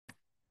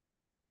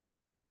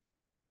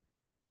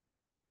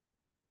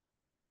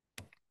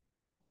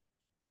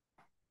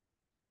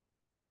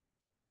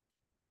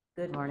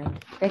Good morning.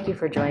 Thank you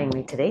for joining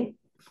me today.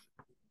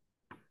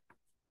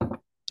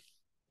 Just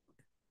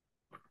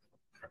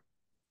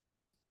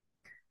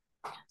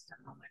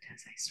a moment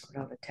as I sort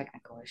out a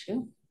technical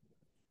issue.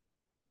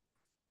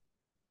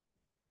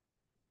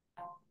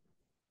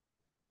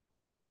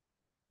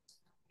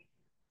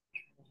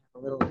 A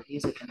little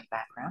music in the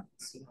background.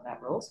 Let's see how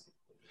that rolls.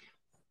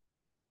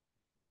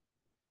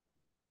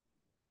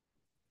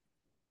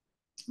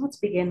 Let's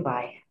begin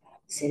by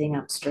sitting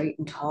up straight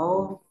and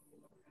tall,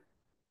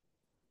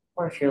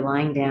 or if you're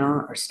lying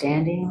down or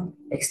standing,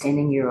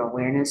 extending your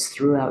awareness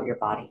throughout your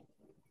body.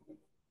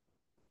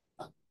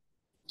 I've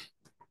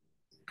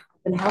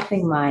been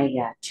helping my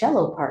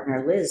cello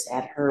partner, Liz,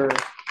 at her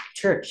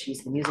church.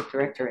 She's the music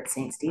director at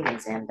St.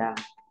 Stephen's, and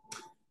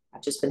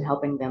I've just been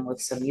helping them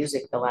with some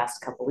music the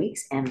last couple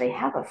weeks, and they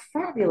have a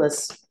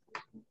fabulous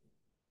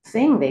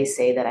thing they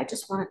say that I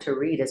just wanted to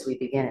read as we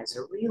begin. It's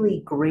a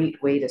really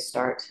great way to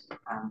start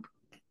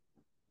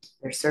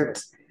their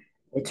service.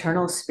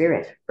 Eternal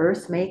Spirit,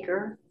 Earth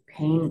Maker,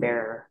 Pain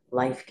Bearer,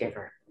 Life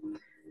Giver,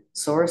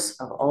 Source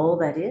of all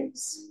that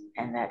is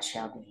and that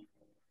shall be,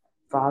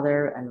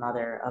 Father and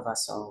Mother of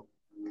us all.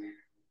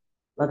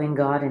 Loving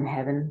God in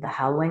heaven, the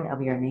hallowing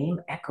of your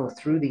name echo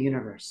through the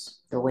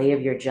universe. The way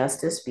of your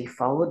justice be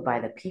followed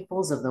by the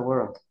peoples of the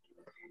world.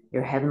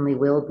 Your heavenly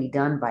will be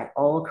done by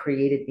all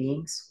created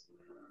beings.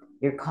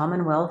 Your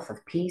commonwealth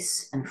of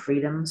peace and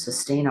freedom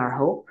sustain our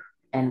hope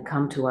and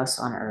come to us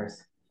on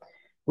earth.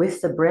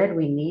 With the bread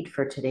we need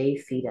for today,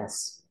 feed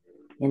us.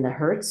 In the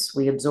hurts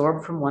we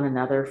absorb from one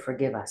another,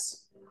 forgive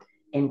us.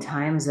 In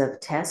times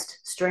of test,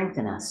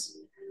 strengthen us.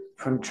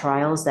 From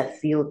trials that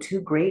feel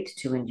too great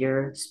to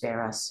endure,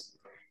 spare us.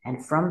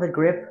 And from the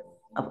grip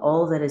of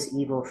all that is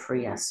evil,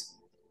 free us.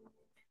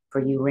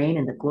 For you reign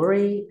in the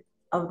glory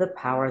of the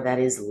power that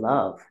is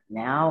love,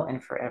 now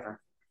and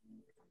forever.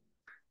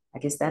 I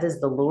guess that is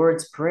the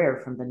Lord's Prayer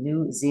from the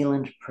New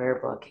Zealand Prayer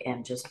Book.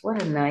 And just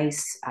what a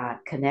nice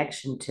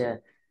connection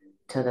to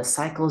the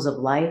cycles of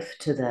life,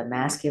 to the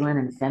masculine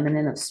and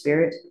feminine of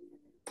spirit,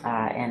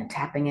 and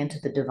tapping into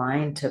the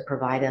divine to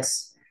provide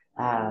us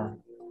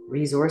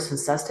resource and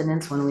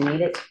sustenance when we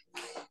need it.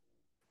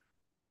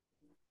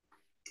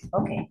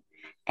 Okay,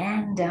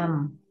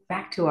 and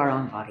back to our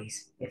own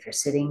bodies. If you're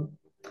sitting,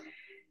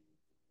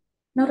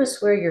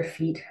 notice where your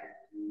feet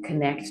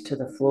connect to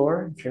the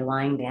floor. If you're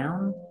lying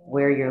down,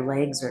 where your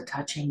legs are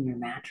touching your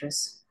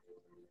mattress,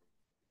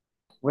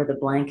 where the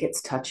blankets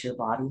touch your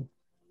body.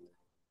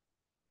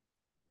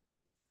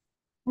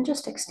 And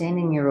just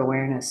extending your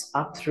awareness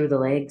up through the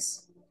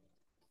legs,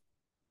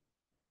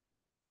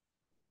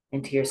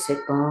 into your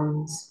sit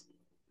bones,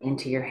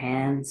 into your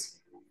hands.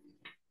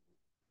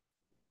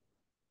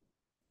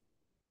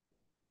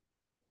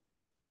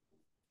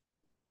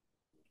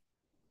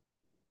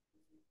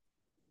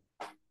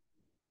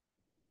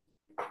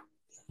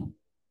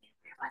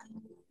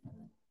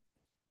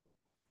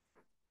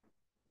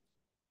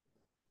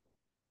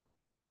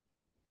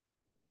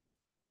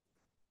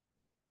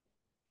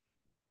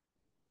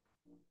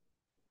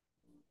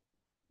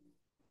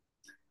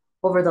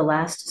 Over the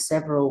last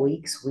several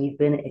weeks, we've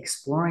been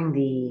exploring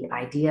the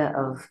idea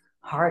of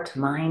heart,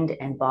 mind,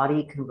 and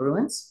body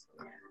congruence,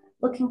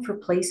 looking for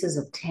places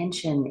of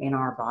tension in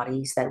our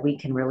bodies that we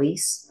can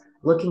release,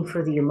 looking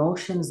for the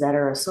emotions that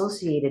are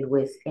associated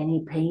with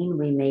any pain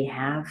we may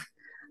have,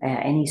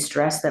 any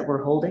stress that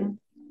we're holding.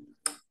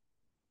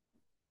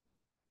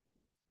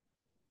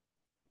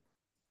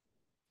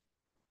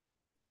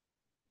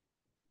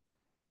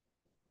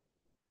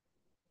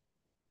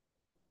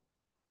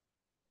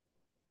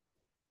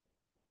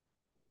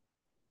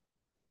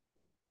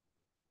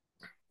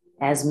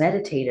 As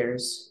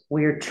meditators,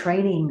 we're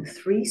training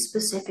 3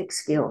 specific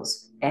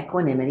skills: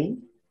 equanimity,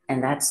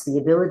 and that's the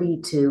ability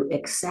to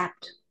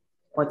accept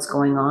what's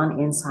going on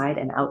inside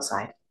and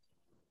outside;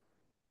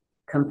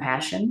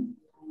 compassion,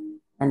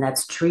 and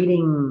that's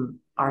treating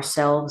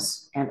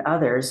ourselves and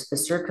others, the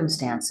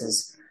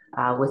circumstances,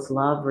 with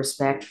love,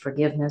 respect,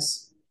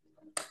 forgiveness;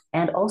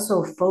 and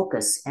also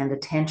focus and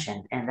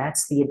attention, and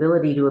that's the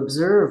ability to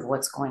observe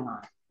what's going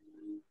on.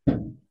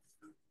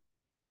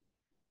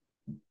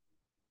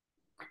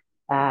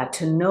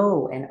 To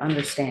know and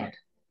understand.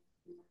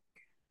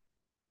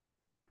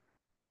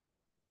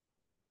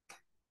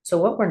 So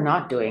what we're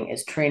not doing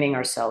is training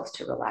ourselves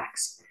to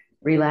relax.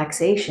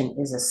 Relaxation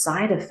is a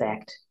side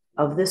effect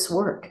of this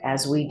work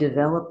as we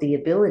develop the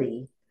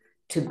ability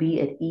to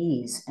be at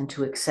ease and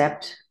to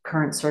accept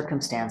current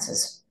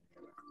circumstances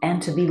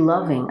and to be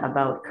loving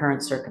about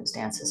current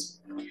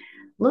circumstances.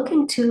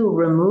 Looking to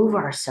remove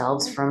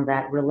ourselves from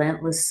that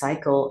relentless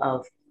cycle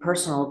of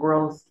personal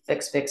growth,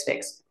 fix, fix,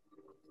 fix.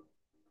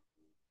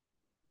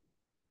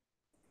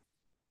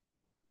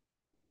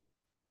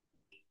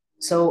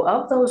 So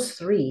of those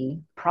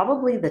 3,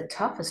 probably the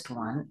toughest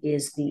one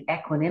is the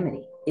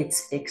equanimity.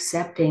 It's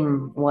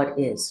accepting what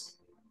is.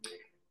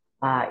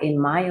 In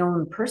my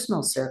own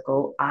personal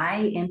circle,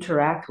 I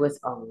interact with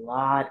a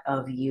lot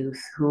of youth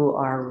who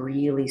are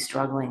really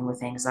struggling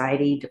with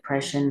anxiety,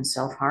 depression,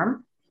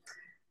 self-harm.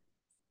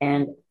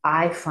 And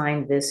I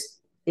find this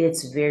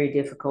it's very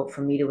difficult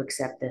for me to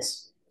accept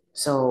this.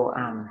 So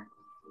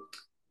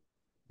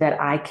that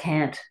I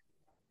can't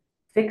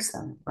fix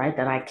them, right?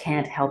 That I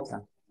can't help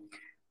them.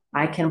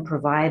 I can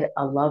provide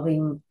a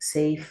loving,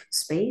 safe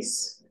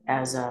space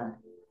as an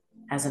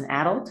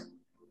adult,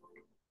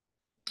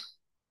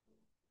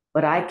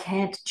 but I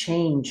can't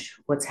change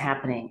what's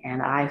happening,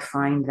 and I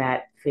find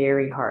that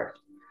very hard.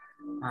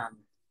 Um,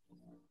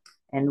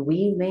 and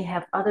we may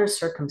have other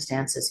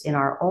circumstances in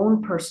our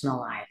own personal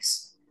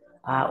lives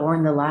or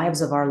in the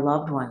lives of our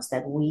loved ones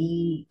that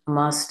we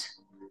must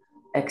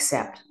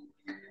accept.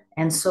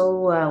 And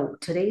so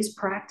today's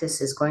practice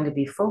is going to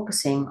be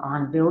focusing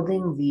on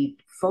building the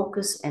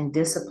focus and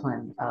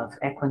discipline of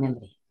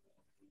equanimity.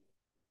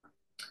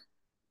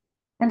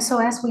 And so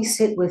as we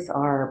sit with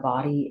our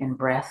body and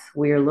breath,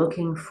 we are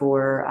looking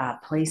for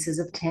places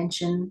of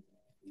tension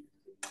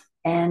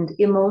and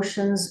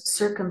emotions,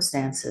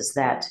 circumstances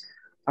that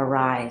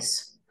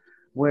arise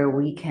where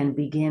we can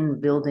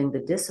begin building the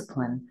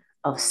discipline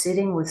of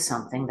sitting with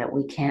something that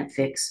we can't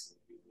fix.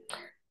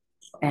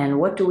 And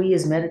what do we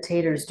as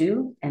meditators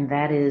do? And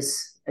that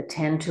is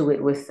attend to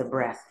it with the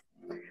breath.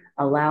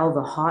 Allow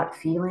the hot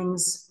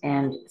feelings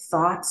and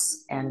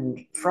thoughts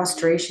and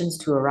frustrations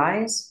to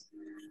arise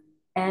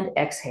and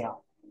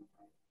exhale.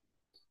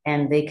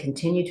 And they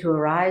continue to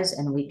arise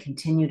and we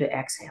continue to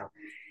exhale.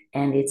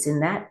 And it's in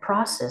that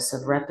process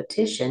of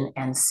repetition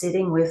and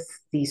sitting with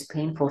these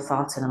painful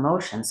thoughts and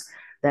emotions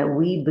that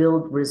we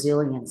build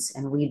resilience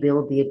and we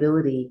build the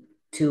ability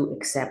to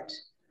accept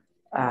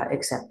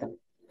them.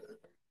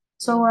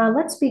 So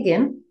let's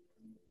begin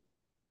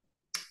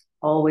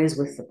always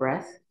with the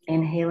breath,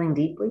 inhaling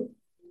deeply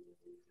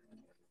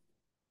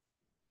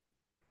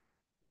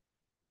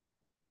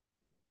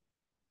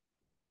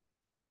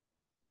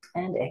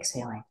and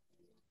exhaling.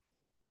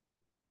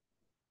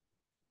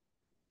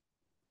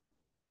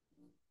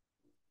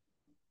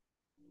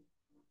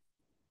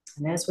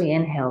 And as we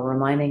inhale,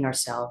 reminding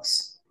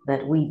ourselves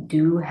that we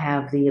do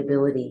have the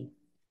ability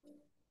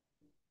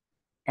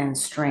and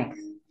strength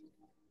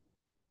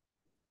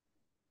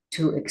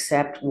to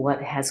accept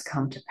what has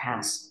come to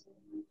pass,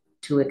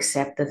 to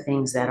accept the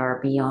things that are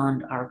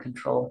beyond our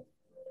control,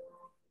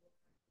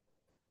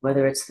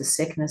 whether it's the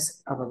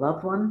sickness of a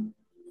loved one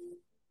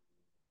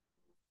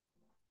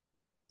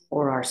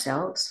or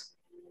ourselves,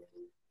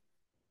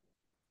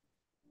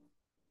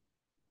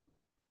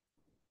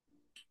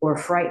 or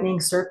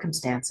frightening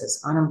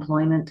circumstances,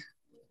 unemployment,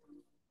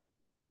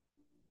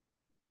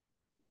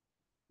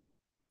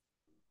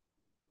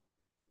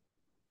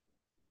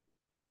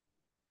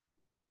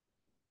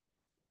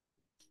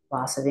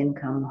 loss of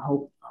income,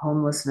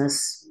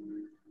 homelessness,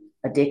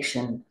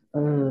 addiction,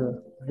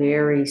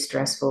 very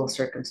stressful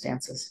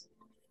circumstances.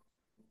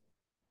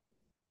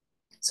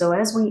 So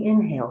as we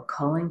inhale,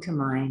 calling to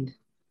mind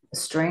the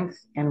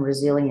strength and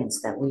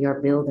resilience that we are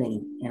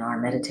building in our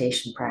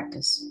meditation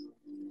practice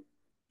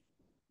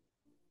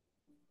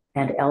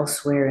and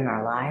elsewhere in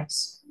our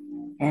lives.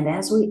 And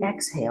as we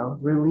exhale,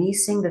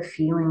 releasing the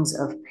feelings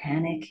of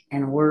panic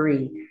and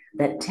worry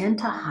that tend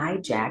to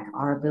hijack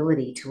our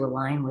ability to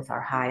align with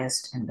our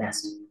highest and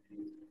best.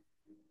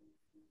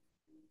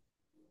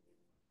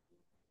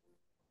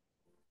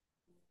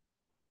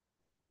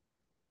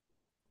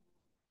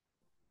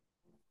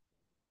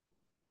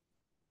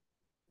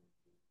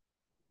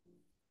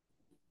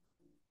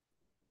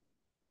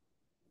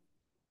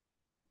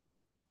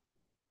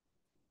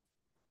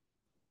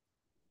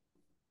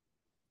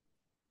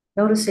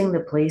 Noticing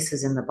the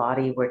places in the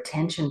body where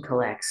tension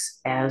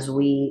collects as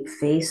we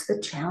face the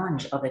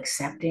challenge of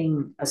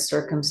accepting a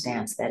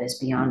circumstance that is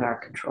beyond our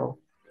control.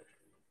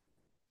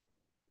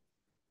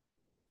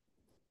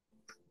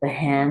 The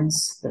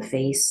hands, the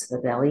face, the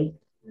belly.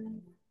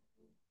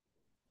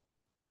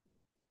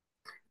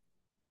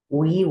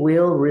 We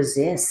will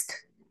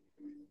resist.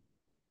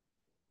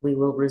 We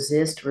will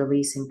resist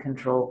releasing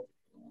control.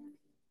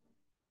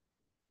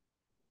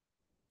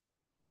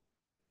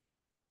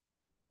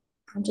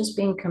 I'm just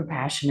being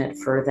compassionate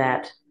for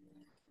that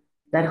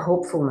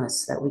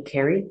hopefulness that we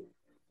carry.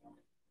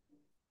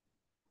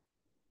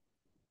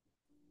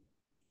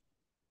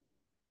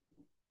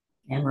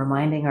 And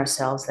reminding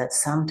ourselves that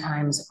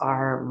sometimes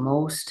our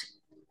most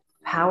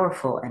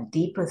powerful and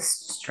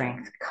deepest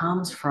strength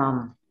comes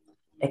from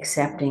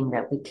accepting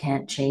that we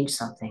can't change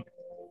something.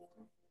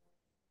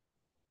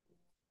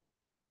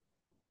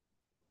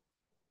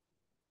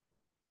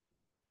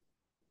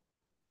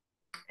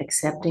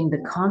 Accepting the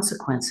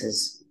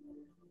consequences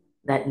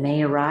that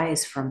may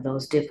arise from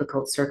those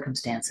difficult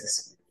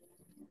circumstances.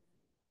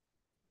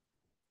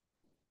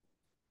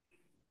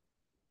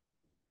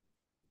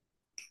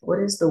 What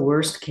is the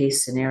worst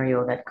case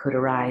scenario that could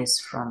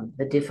arise from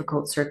the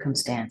difficult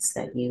circumstance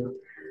that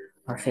you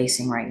are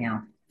facing right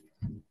now?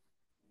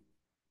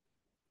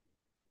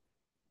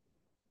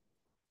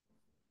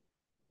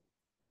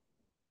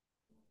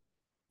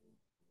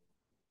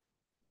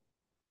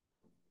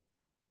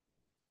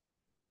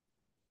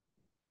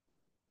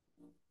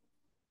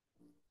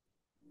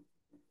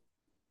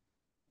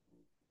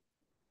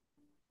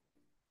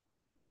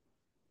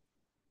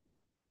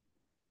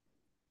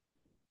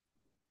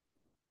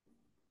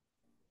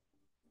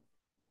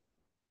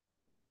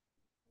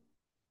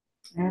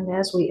 And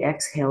as we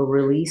exhale,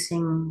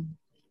 releasing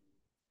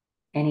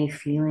any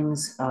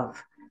feelings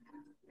of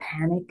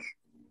panic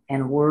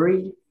and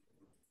worry,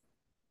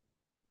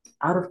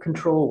 out of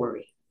control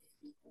worry,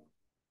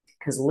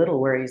 because little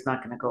worry is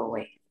not going to go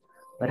away.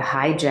 But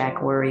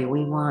hijack worry,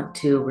 we want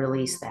to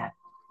release that.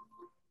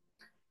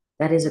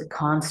 That is a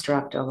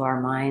construct of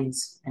our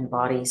minds and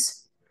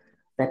bodies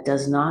that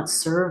does not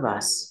serve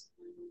us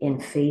in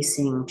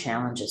facing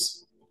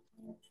challenges.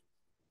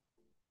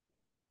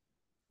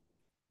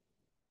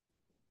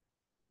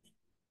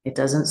 It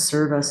doesn't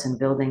serve us in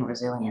building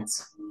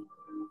resilience.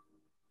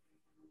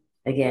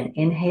 Again,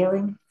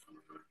 inhaling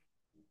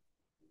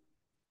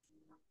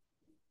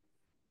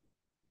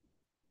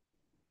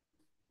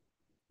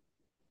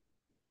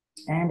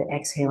and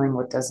exhaling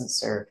what doesn't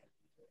serve.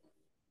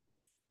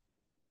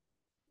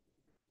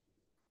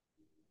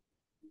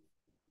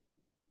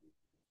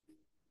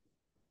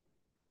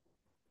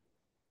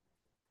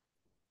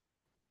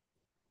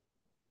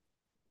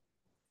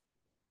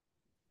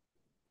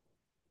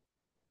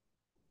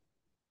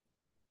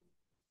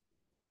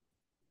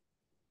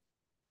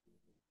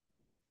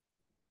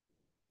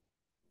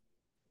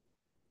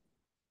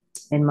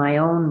 In my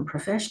own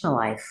professional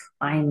life,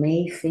 I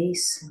may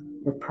face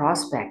the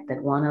prospect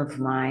that one of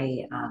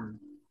my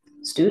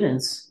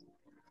students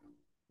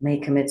may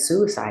commit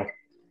suicide,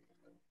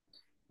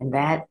 and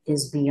that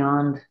is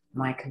beyond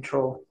my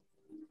control.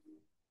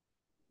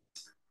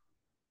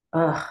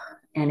 Ugh,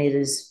 and it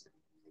is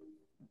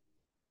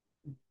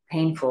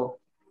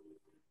painful.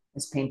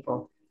 It's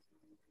painful.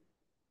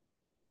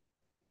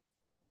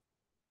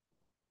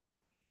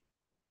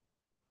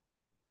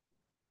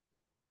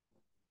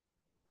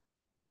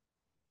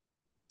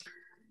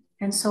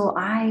 And so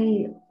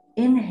I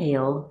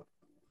inhale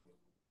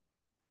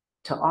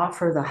to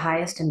offer the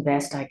highest and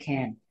best I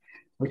can,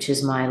 which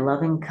is my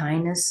loving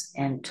kindness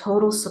and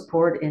total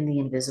support in the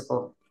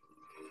invisible,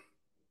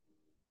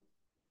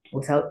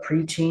 without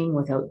preaching,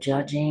 without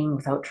judging,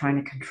 without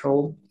trying to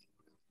control.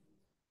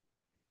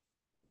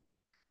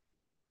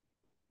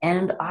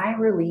 And I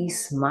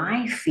release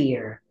my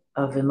fear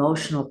of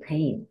emotional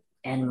pain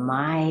and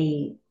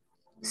my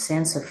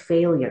sense of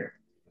failure,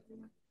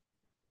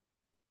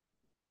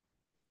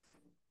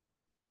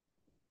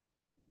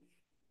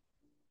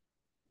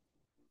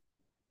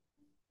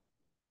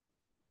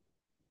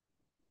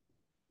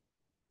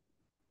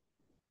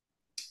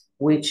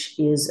 which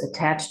is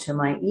attached to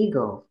my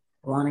ego,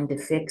 wanting to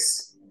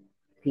fix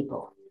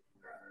people.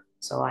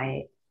 So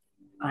I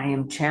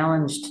am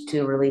challenged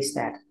to release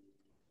that.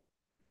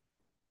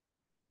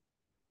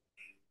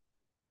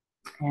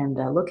 And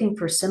looking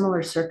for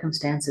similar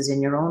circumstances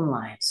in your own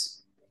lives.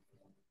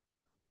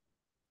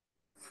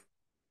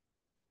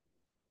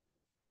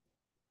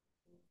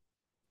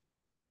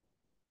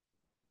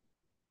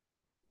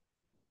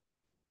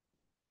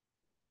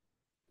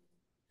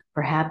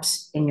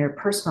 Perhaps in your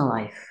personal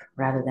life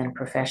rather than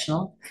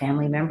professional,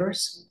 family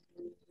members.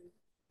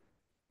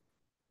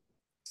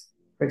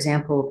 For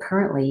example,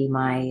 currently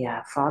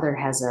my father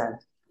has a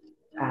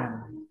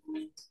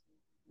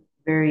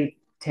very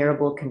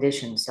terrible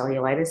condition,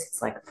 cellulitis.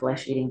 It's like a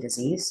flesh-eating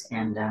disease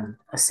and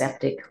a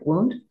septic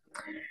wound.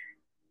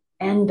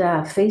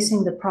 And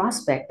facing the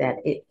prospect that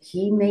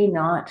he may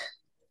not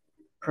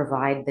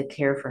provide the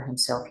care for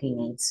himself he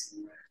needs.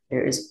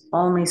 There is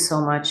only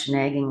so much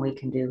nagging we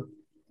can do.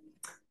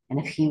 And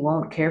if he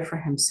won't care for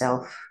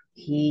himself,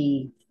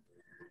 he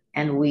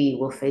and we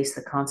will face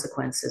the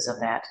consequences of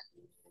that.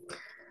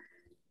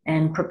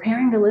 And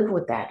preparing to live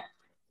with that.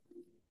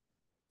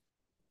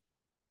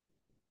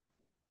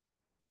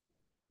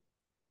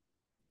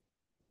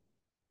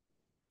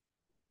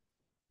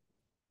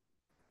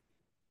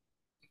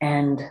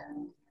 And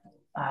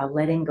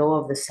letting go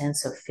of the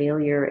sense of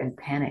failure and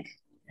panic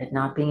at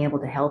not being able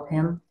to help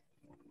him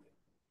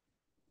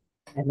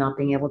and not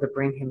being able to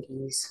bring him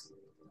ease.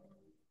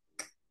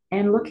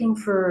 And looking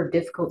for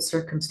difficult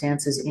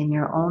circumstances in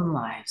your own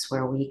lives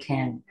where we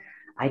can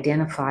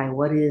identify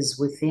what is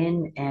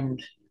within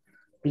and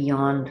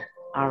beyond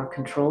our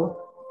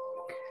control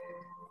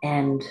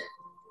and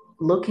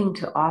looking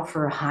to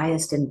offer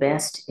highest and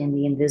best in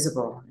the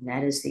invisible. And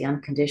that is the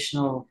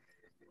unconditional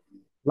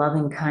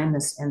loving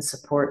kindness and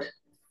support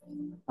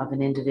of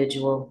an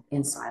individual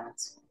in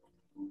silence.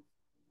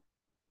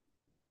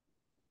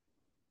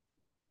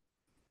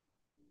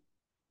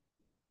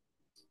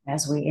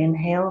 As we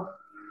inhale,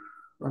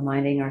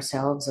 reminding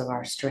ourselves of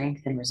our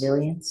strength and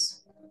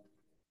resilience.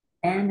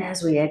 And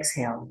as we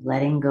exhale,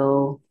 letting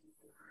go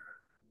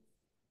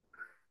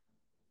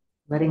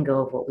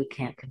of what we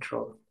can't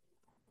control.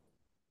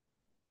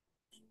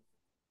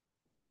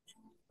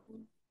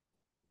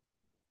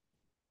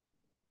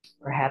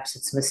 Perhaps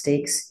it's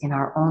mistakes in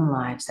our own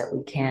lives that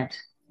we can't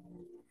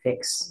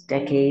fix,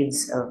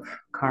 decades of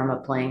karma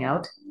playing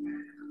out,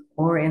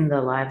 or in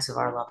the lives of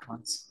our loved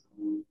ones.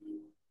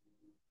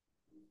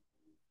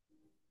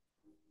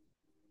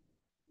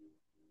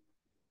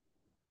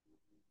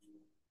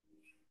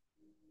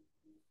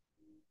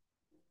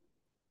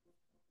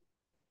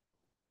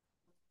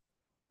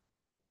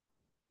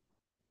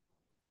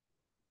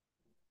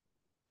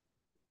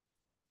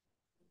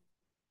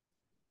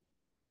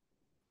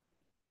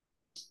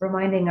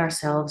 reminding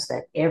ourselves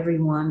that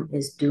everyone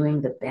is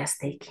doing the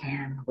best they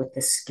can with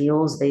the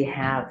skills they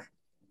have.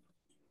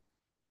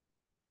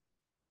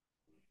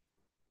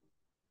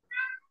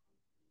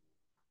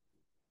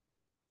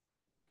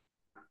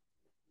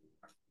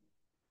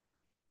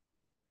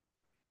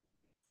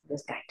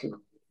 This guy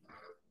too.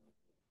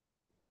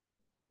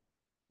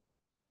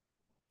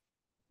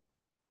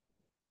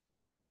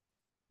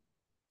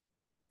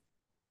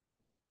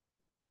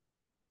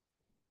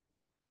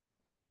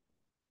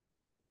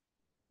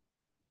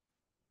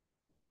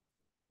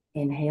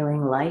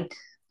 Inhaling light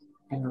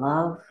and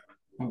love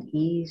and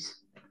ease,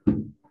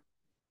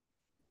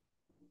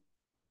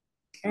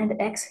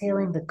 and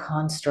exhaling the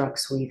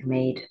constructs we've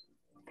made: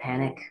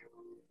 panic,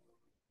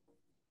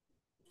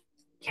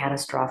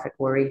 catastrophic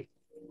worry,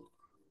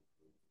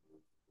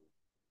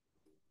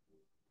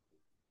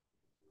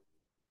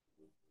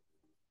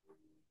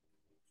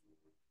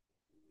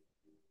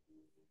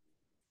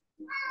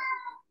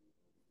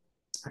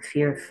 a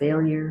fear of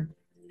failure,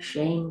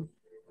 shame,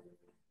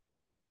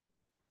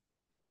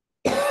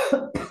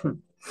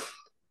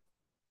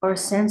 or a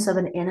sense of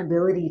an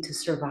inability to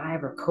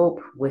survive or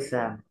cope with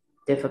a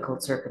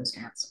difficult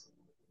circumstance.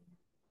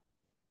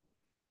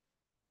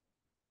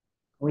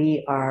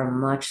 We are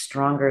much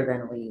stronger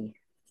than we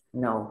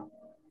know.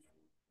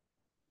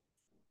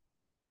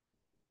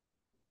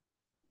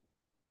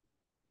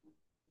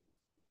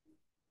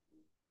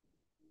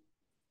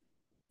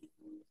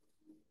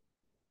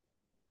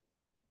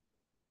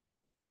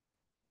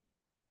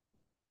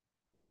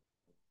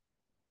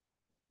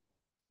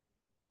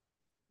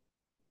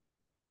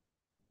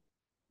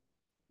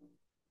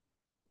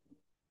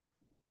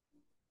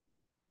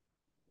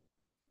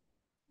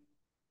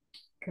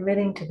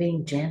 Committing to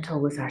being gentle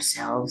with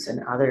ourselves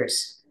and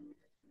others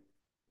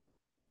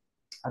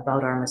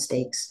about our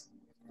mistakes.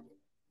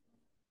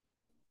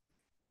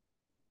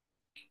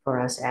 For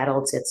us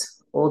adults,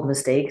 it's old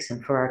mistakes,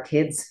 and for our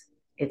kids,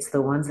 it's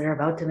the ones they're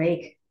about to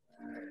make.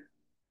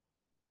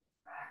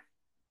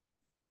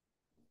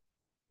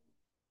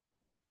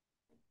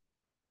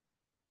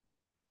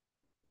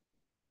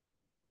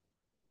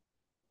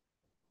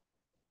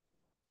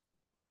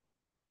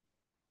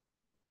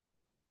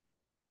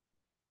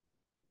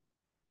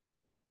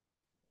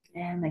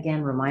 And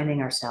again,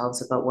 reminding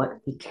ourselves about what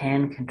we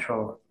can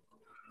control.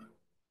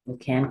 We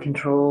can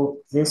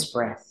control this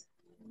breath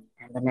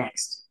and the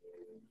next.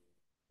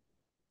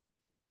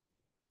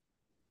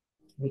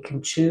 We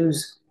can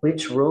choose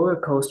which roller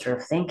coaster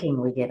of thinking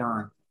we get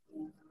on.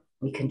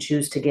 We can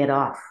choose to get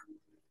off.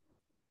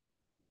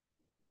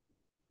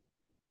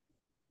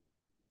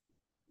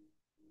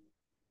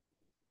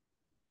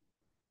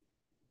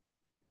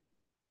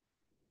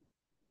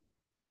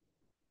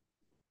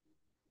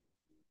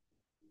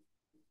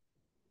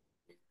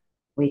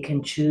 We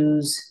can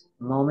choose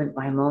moment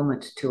by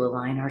moment to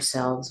align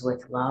ourselves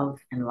with love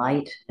and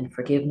light and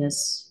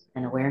forgiveness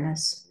and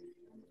awareness.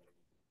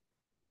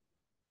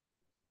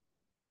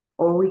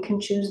 Or we can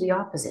choose the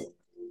opposite: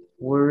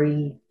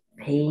 worry,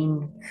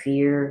 pain,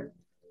 fear,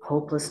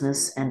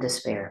 hopelessness, and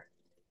despair.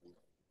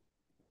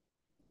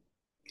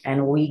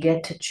 And we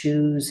get to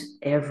choose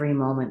every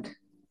moment.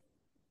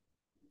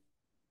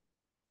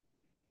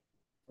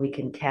 We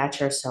can catch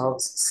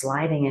ourselves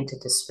sliding into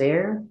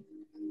despair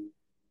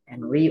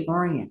and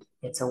reorient.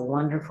 It's a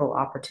wonderful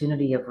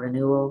opportunity of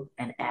renewal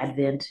and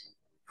advent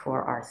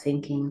for our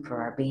thinking,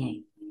 for our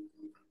being.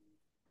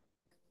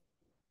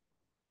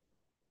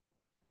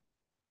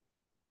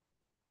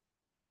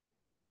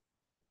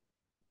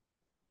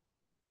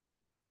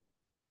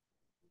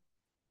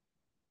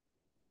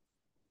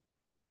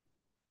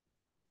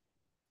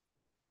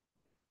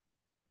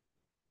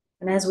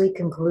 And as we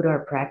conclude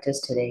our practice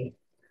today,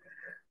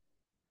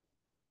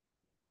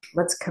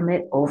 let's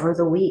commit over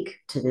the week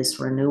to this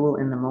renewal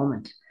in the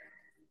moment.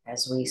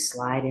 As we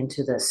slide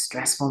into the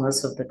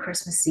stressfulness of the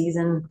Christmas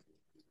season,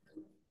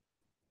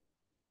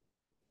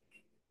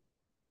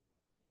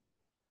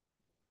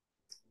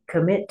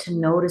 commit to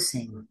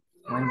noticing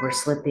when we're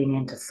slipping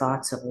into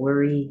thoughts of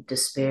worry,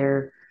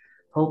 despair,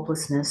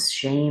 hopelessness,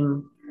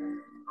 shame,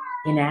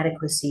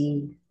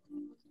 inadequacy,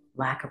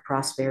 lack of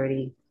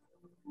prosperity,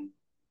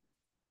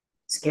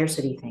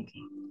 scarcity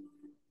thinking.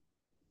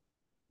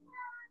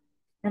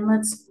 And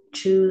let's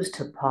choose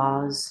to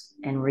pause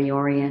and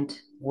reorient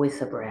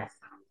with a breath.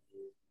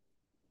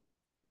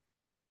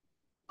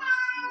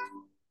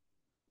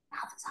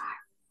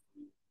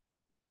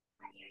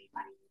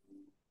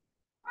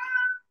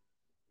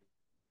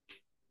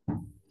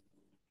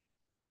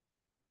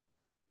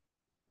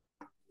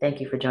 Thank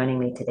you for joining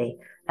me today.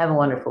 Have a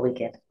wonderful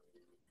weekend.